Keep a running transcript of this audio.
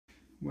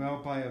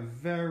Well, by a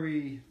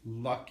very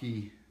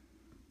lucky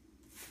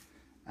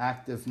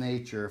act of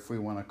nature, if we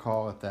want to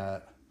call it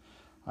that,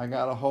 I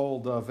got a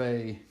hold of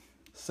a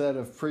set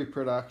of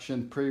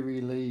pre-production,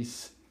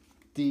 pre-release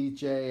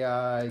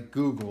DJI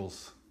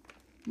Goggles.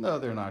 No,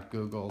 they're not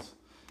Googles.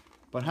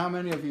 But how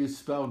many of you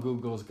spell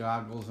Googles,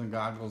 goggles, and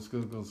goggles,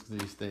 Googles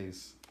these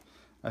days?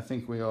 I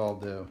think we all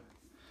do.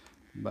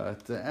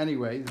 But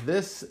anyway,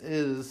 this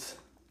is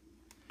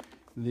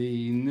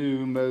the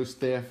new most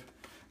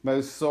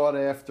sought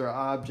after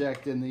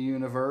object in the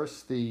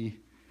universe, the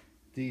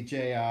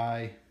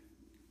DJI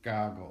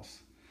Goggles.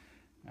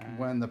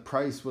 When the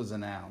price was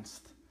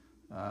announced,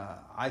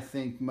 I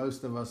think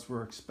most of us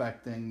were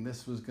expecting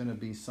this was going to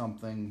be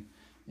something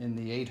in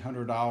the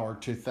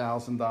 $800 to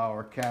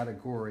 $1,000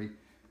 category,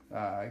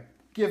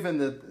 given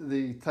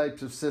the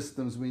types of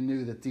systems we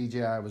knew that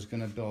DJI was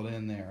going to build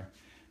in there.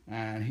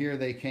 And here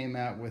they came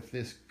out with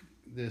this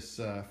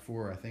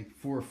for I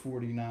think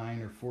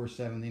 $449 or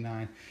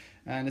 $479,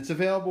 and it's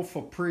available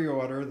for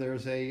pre-order.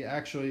 There's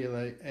actually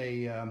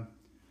a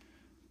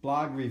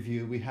blog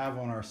review we have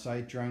on our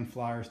site,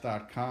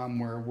 Droneflyers.com,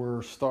 where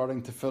we're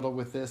starting to fiddle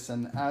with this,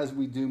 and as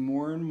we do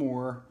more and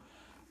more,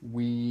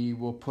 we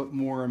will put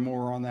more and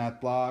more on that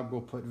blog.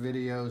 We'll put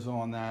videos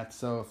on that.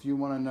 So if you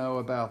want to know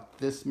about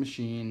this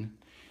machine,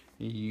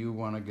 you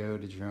want to go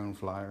to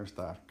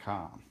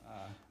Droneflyers.com.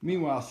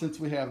 Meanwhile, since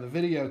we have the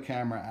video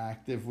camera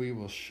active, we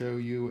will show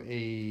you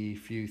a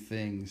few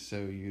things so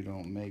you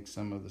don't make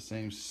some of the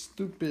same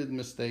stupid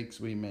mistakes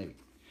we make.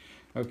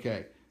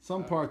 Okay,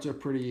 some parts are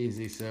pretty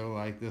easy. So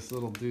like this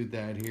little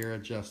doodad here,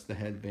 adjust the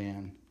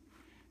headband.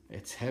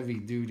 It's heavy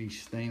duty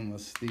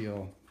stainless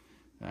steel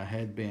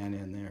headband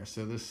in there.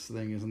 So this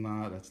thing is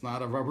it's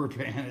not a rubber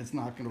band. It's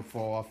not going to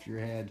fall off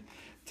your head.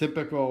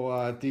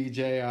 Typical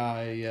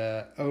DJI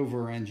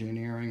over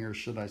engineering, or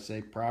should I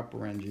say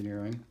proper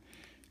engineering.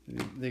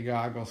 The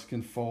goggles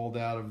can fold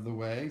out of the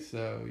way,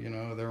 so you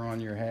know they're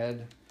on your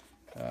head.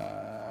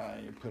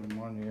 You put them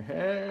on your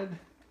head,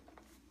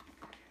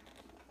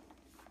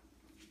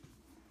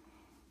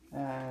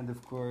 and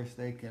of course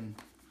they can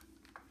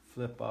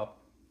flip up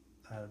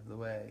out of the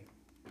way.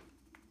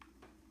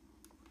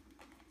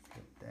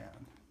 Flip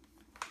down.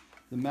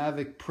 The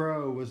Mavic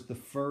Pro was the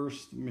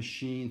first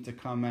machine to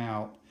come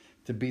out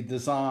to be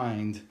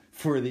designed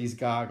for these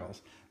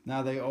goggles.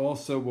 Now they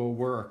also will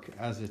work,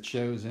 as it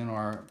shows in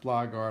our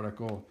blog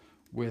article,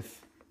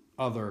 with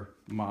other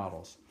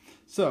models.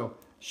 So,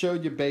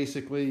 showed you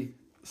basically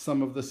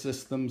some of the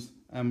systems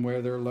and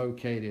where they're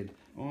located.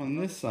 On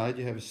this side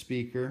you have a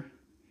speaker,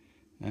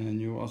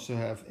 and you also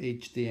have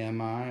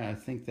HDMI. I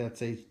think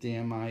that's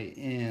HDMI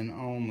in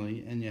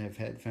only, and you have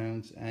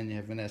headphones, and you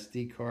have an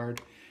SD card.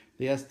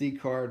 The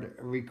SD card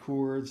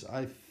records,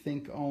 I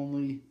think,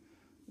 only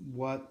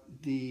what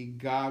the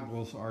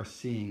goggles are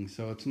seeing,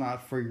 so it's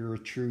not for your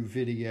true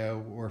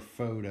video or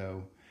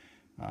photo.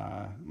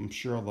 I'm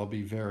sure there'll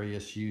be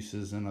various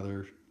uses and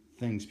other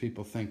things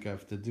people think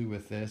of to do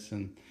with this,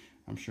 and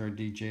I'm sure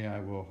DJI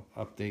will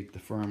update the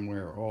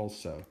firmware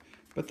also.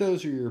 But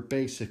those are your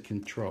basic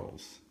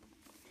controls.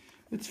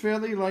 It's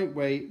fairly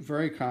lightweight,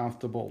 very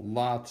comfortable,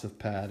 lots of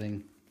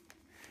padding,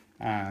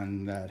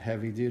 and that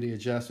heavy duty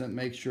adjustment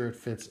makes sure it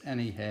fits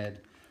any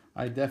head.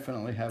 I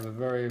definitely have a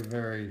very,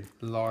 very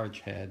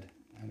large head,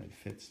 and it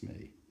fits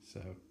me, so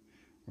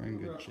we're in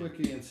good shape.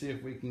 Quickie and see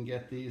if we can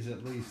get these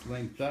at least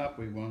linked up.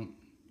 We won't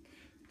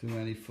do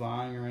any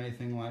flying or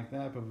anything like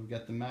that, but we've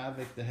got the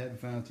Mavic, the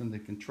headphones, and the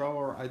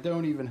controller. I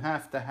don't even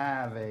have to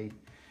have a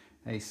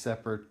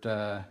separate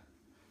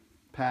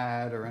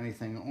pad or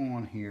anything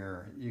on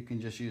here. You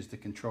can just use the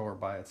controller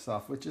by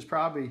itself, which is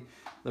probably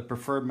the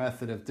preferred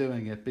method of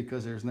doing it,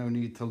 because there's no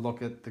need to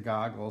look at the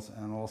goggles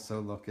and also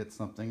look at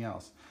something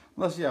else,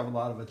 unless you have a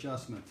lot of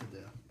adjustment to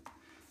do.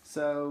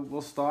 So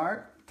we'll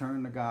start,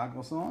 turn the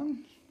goggles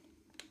on.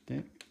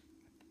 Okay.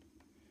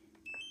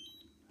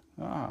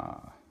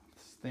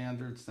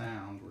 Standard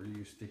sound we're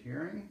used to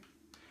hearing.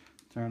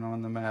 Turn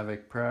on the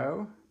Mavic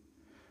Pro.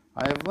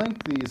 I have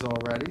linked these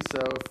already, so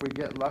if we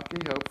get lucky,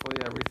 hopefully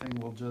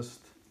everything will just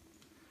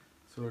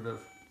sort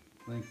of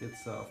link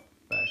itself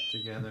back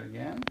together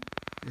again.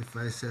 If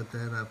I set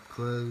that up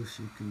close,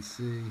 you can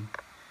see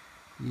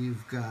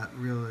you've got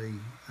really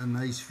a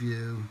nice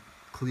view,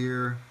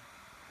 clear.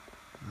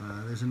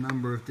 There's a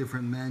number of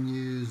different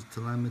menus,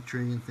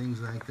 telemetry and things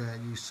like that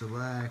you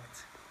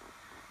select.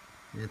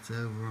 It's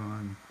over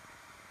on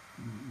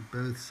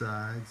both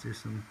sides. There's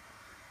some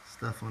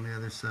stuff on the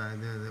other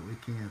side there that we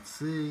can't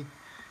see.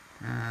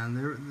 And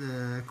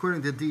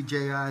according to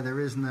DJI, there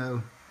is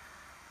no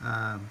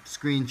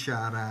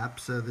screenshot app,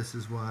 so this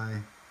is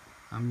why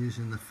I'm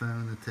using the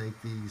phone to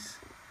take these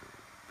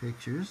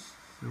pictures.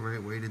 It's the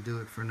right way to do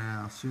it for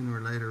now. Sooner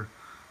or later,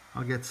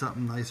 I'll get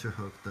something nicer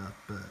hooked up.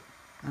 But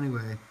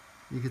anyway,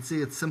 you can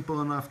see it's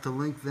simple enough to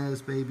link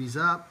those babies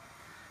up,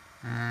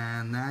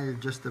 and now you're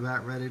just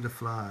about ready to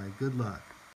fly. Good luck.